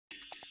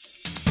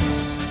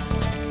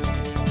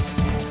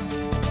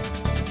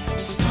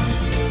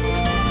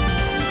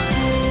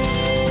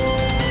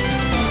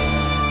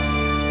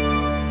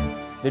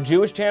The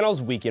Jewish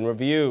Channel's Week in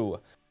Review.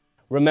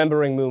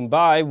 Remembering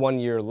Mumbai 1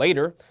 year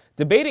later,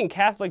 debating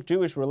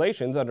Catholic-Jewish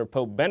relations under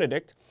Pope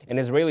Benedict, an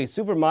Israeli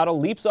supermodel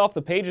leaps off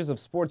the pages of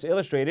Sports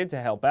Illustrated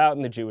to help out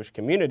in the Jewish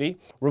community,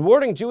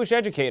 rewarding Jewish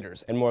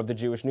educators, and more of the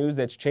Jewish news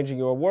that's changing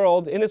your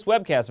world in this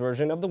webcast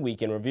version of the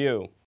Week in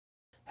Review.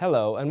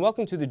 Hello, and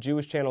welcome to the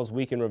Jewish Channel's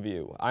Week in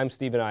Review. I'm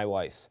Stephen I.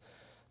 Weiss.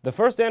 The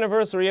first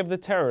anniversary of the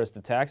terrorist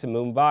attacks in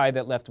Mumbai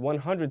that left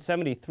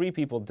 173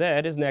 people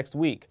dead is next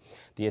week.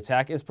 The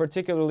attack is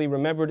particularly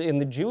remembered in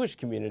the Jewish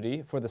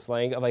community for the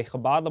slaying of a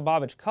Chabad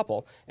Lubavitch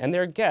couple and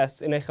their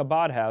guests in a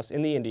Chabad house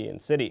in the Indian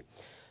city.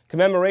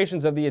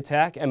 Commemorations of the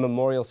attack and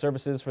memorial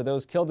services for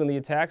those killed in the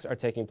attacks are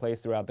taking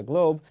place throughout the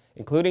globe,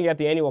 including at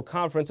the annual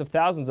conference of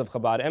thousands of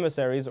Chabad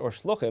emissaries, or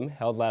shluchim,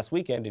 held last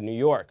weekend in New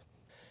York.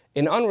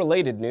 In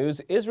unrelated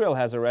news, Israel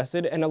has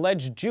arrested an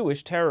alleged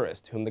Jewish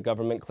terrorist whom the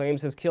government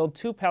claims has killed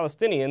 2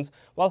 Palestinians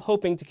while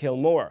hoping to kill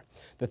more.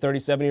 The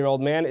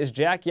 37-year-old man is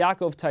Jack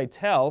Yaakov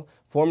Teitel,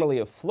 formerly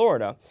of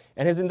Florida,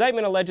 and his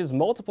indictment alleges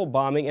multiple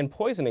bombing and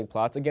poisoning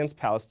plots against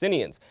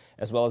Palestinians,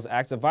 as well as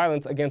acts of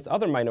violence against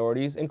other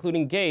minorities,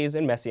 including gays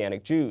and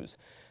Messianic Jews.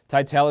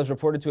 Teitel is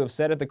reported to have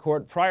said at the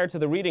court prior to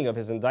the reading of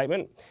his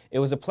indictment, "It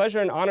was a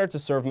pleasure and honor to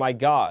serve my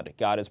God.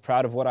 God is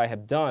proud of what I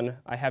have done.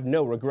 I have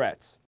no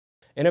regrets."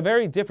 In a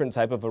very different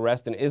type of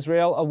arrest in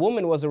Israel, a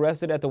woman was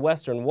arrested at the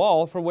Western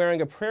Wall for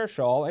wearing a prayer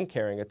shawl and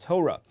carrying a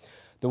Torah.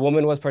 The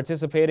woman was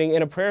participating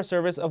in a prayer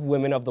service of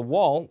Women of the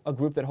Wall, a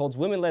group that holds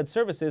women-led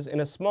services in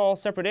a small,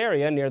 separate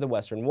area near the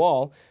Western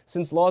Wall,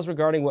 since laws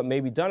regarding what may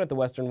be done at the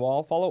Western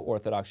Wall follow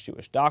Orthodox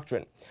Jewish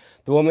doctrine.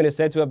 The woman is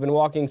said to have been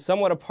walking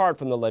somewhat apart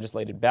from the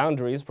legislated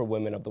boundaries for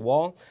Women of the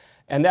Wall,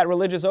 and that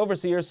religious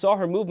overseers saw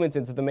her movement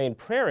into the main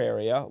prayer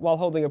area while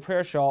holding a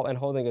prayer shawl and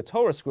holding a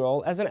Torah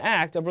scroll as an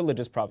act of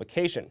religious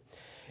provocation.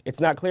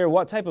 It's not clear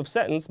what type of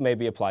sentence may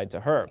be applied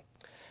to her.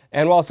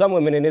 And while some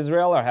women in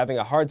Israel are having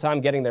a hard time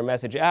getting their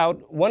message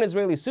out, one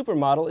Israeli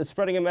supermodel is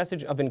spreading a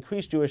message of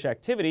increased Jewish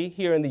activity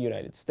here in the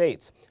United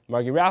States.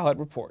 Margie Rauhut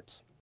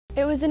reports.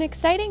 It was an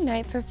exciting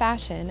night for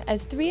fashion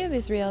as 3 of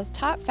Israel's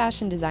top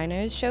fashion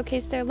designers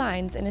showcased their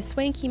lines in a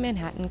swanky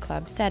Manhattan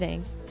club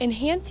setting.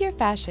 Enhance Your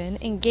Fashion,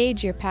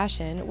 Engage Your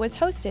Passion was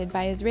hosted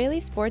by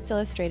Israeli Sports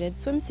Illustrated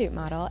swimsuit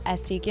model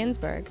Esti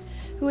Ginsburg,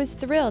 who was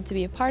thrilled to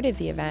be a part of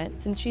the event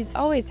since she's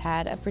always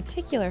had a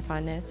particular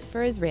fondness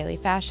for Israeli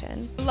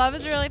fashion. I love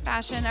Israeli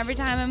fashion. Every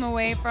time I'm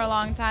away for a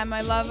long time,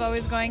 I love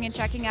always going and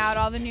checking out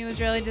all the new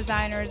Israeli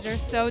designers. They're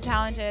so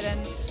talented and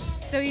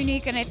so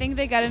unique, and I think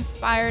they got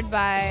inspired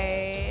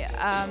by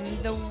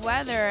the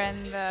weather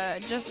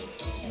and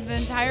just the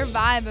entire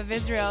vibe of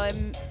Israel.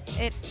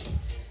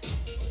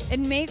 It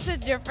makes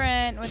it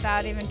different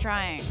without even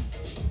trying.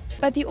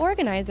 But the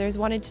organizers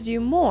wanted to do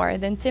more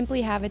than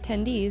simply have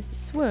attendees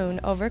swoon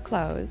over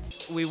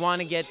clothes. We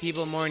want to get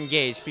people more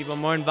engaged, people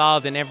more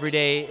involved in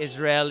everyday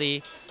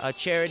Israeli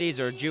charities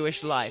or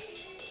Jewish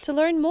life. To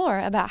learn more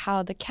about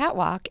how the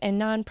catwalk and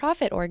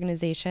nonprofit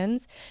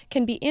organizations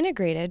can be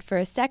integrated for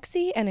a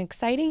sexy and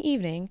exciting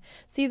evening,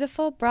 see the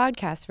full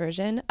broadcast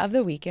version of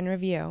the Week in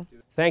Review.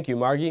 Thank you,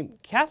 Margie.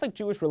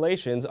 Catholic-Jewish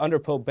relations under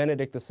Pope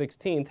Benedict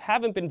XVI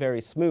haven't been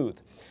very smooth.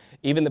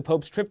 Even the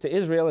Pope's trip to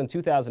Israel in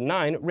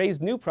 2009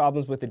 raised new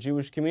problems with the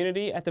Jewish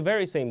community at the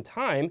very same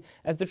time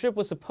as the trip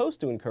was supposed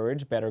to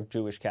encourage better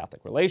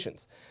Jewish-Catholic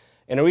relations.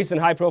 In a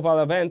recent high-profile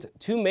event,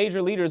 2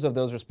 major leaders of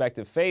those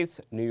respective faiths,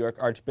 New York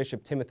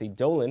Archbishop Timothy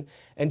Dolan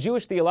and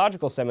Jewish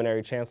Theological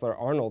Seminary Chancellor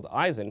Arnold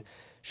Eisen,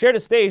 shared a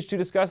stage to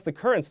discuss the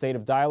current state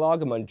of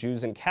dialogue among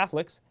Jews and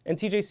Catholics, and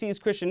TJC's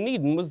Christian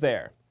Needon was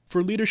there.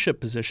 For leadership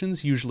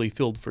positions usually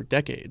filled for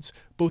decades,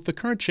 both the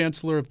current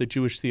Chancellor of the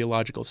Jewish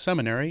Theological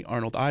Seminary,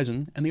 Arnold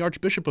Eisen, and the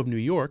Archbishop of New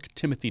York,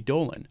 Timothy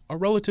Dolan, are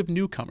relative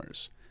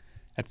newcomers.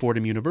 At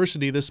Fordham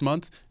University this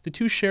month, the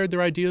two shared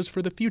their ideas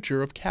for the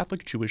future of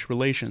Catholic-Jewish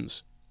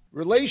relations.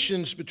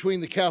 Relations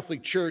between the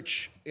Catholic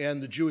Church and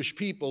the Jewish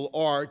people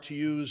are, to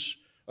use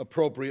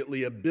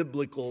appropriately a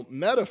biblical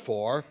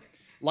metaphor,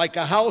 like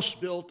a house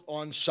built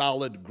on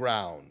solid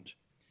ground.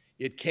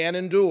 It can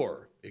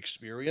endure,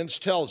 experience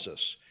tells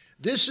us.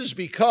 This is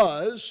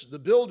because the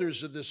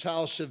builders of this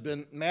house have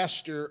been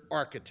master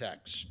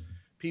architects,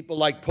 people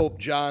like Pope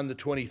John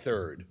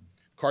XXIII,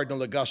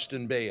 Cardinal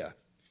Augustin Bea,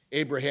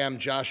 Abraham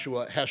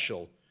Joshua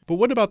Heschel. But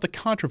what about the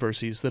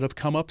controversies that have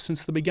come up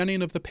since the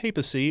beginning of the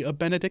papacy of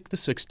Benedict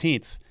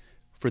XVI?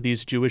 For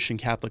these Jewish and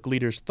Catholic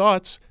leaders'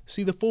 thoughts,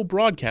 see the full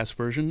broadcast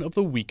version of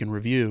the Week in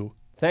Review.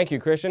 Thank you,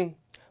 Christian.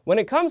 When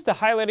it comes to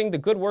highlighting the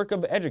good work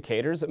of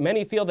educators,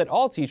 many feel that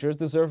all teachers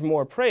deserve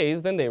more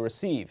praise than they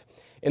receive.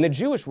 In the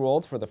Jewish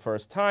world, for the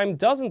first time,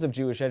 dozens of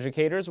Jewish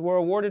educators were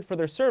awarded for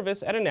their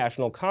service at a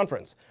national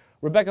conference.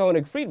 Rebecca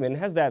Honig-Friedman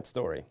has that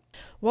story.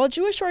 While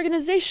Jewish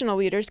organizational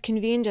leaders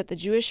convened at the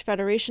Jewish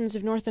Federations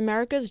of North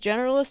America's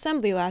General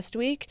Assembly last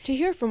week to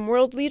hear from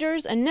world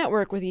leaders and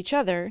network with each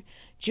other,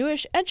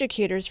 Jewish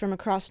educators from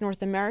across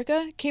North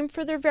America came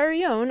for their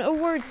very own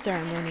award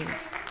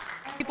ceremonies.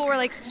 People were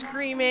like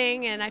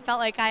screaming, and I felt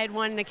like I had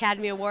won an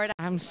Academy Award.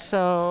 I'm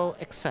so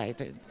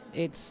excited.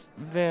 It's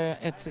a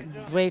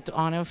great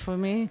honor for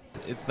me.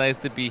 It's nice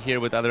to be here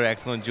with other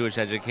excellent Jewish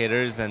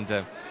educators and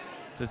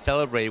to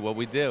celebrate what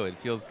we do. It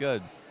feels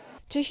good.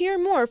 To hear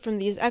more from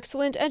these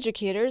excellent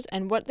educators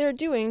and what they're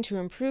doing to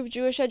improve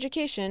Jewish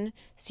education,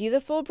 see the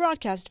full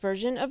broadcast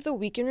version of the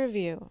Week in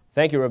Review.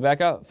 Thank you,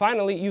 Rebecca.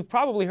 Finally, you've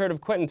probably heard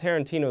of Quentin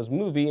Tarantino's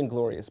movie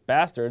 *Inglourious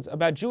Bastards*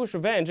 about Jewish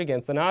revenge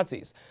against the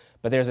Nazis.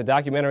 But there's a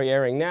documentary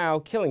airing now,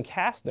 *Killing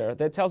Kastner*,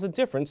 that tells a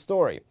different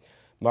story.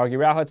 Margie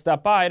Rauhat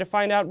stopped by to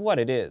find out what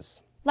it is.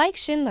 Like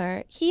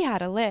Schindler, he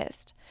had a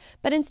list.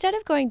 But instead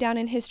of going down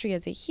in history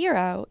as a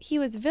hero, he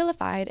was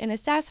vilified and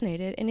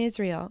assassinated in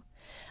Israel.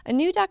 A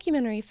new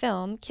documentary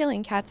film,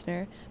 *Killing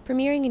Kastner*,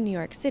 premiering in New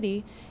York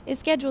City, is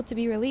scheduled to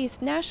be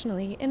released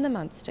nationally in the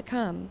months to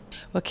come.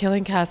 Well,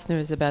 *Killing Kastner*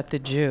 is about the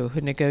Jew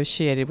who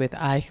negotiated with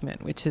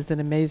Eichmann, which is an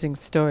amazing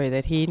story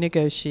that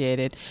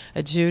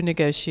a Jew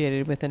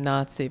negotiated with a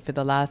Nazi for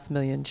the last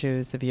million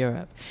Jews of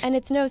Europe. And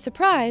it's no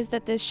surprise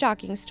that this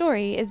shocking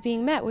story is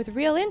being met with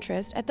real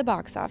interest at the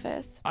box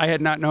office. I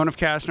had not known of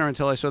Kastner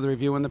until I saw the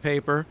review in the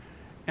paper,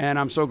 and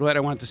I'm so glad I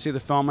went to see the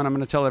film, and I'm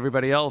going to tell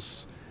everybody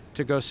else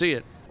to go see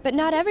it. But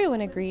not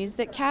everyone agrees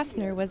that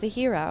Kastner was a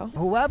hero.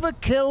 Whoever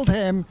killed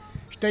him,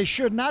 they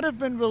should not have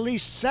been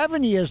released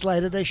 7 years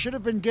later. They should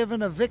have been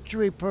given a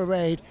victory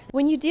parade.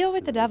 When you deal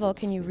with the devil,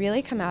 can you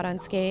really come out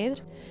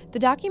unscathed? The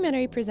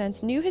documentary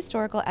presents new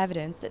historical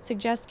evidence that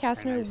suggests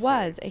Kastner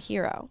was a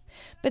hero.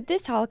 But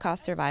this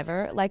Holocaust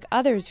survivor, like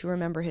others who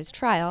remember his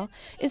trial,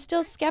 is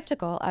still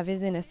skeptical of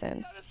his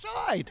innocence.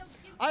 Aside.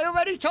 I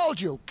already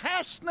told you,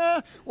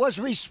 Kastner was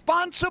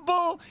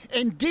responsible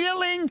in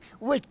dealing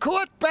with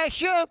Kurt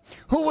Becher,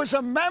 who was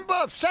a member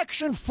of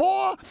Section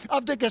 4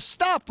 of the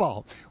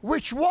Gestapo,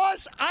 which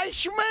was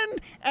Eichmann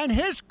and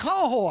his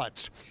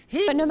cohorts.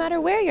 But no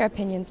matter where your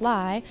opinions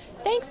lie,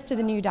 thanks to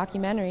the new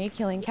documentary,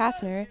 *Killing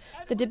Kastner*,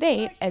 the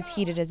debate, as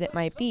heated as it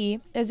might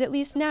be, is at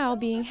least now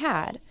being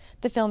had.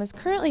 The film is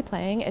currently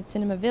playing at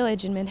Cinema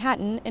Village in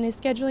Manhattan and is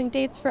scheduling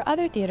dates for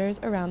other theaters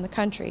around the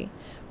country.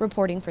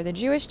 Reporting for the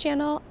Jewish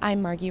Channel,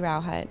 I'm Margie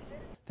Rauhat.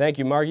 Thank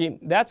you, Margie.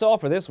 That's all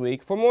for this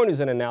week. For more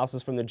news and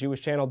analysis from the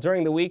Jewish Channel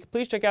during the week,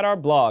 please check out our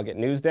blog at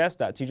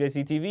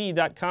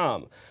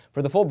newsdesk.tjctv.com.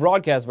 For the full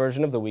broadcast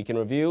version of the Week in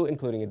Review,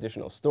 including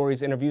additional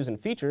stories, interviews, and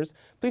features,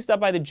 please stop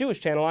by the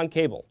Jewish Channel on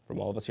cable. From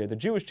all of us here at the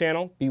Jewish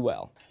Channel, be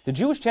well. The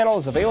Jewish Channel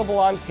is available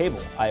on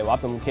cable: IO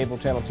Optimum Cable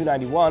Channel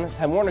 291,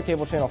 Time Warner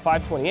Cable Channel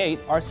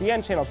 528,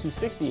 RCN Channel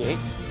 268,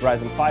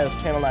 Verizon Fios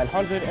Channel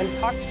 900, and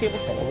Cox Cable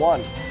Channel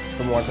 1.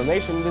 For more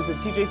information, visit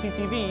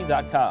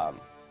tjctv.com.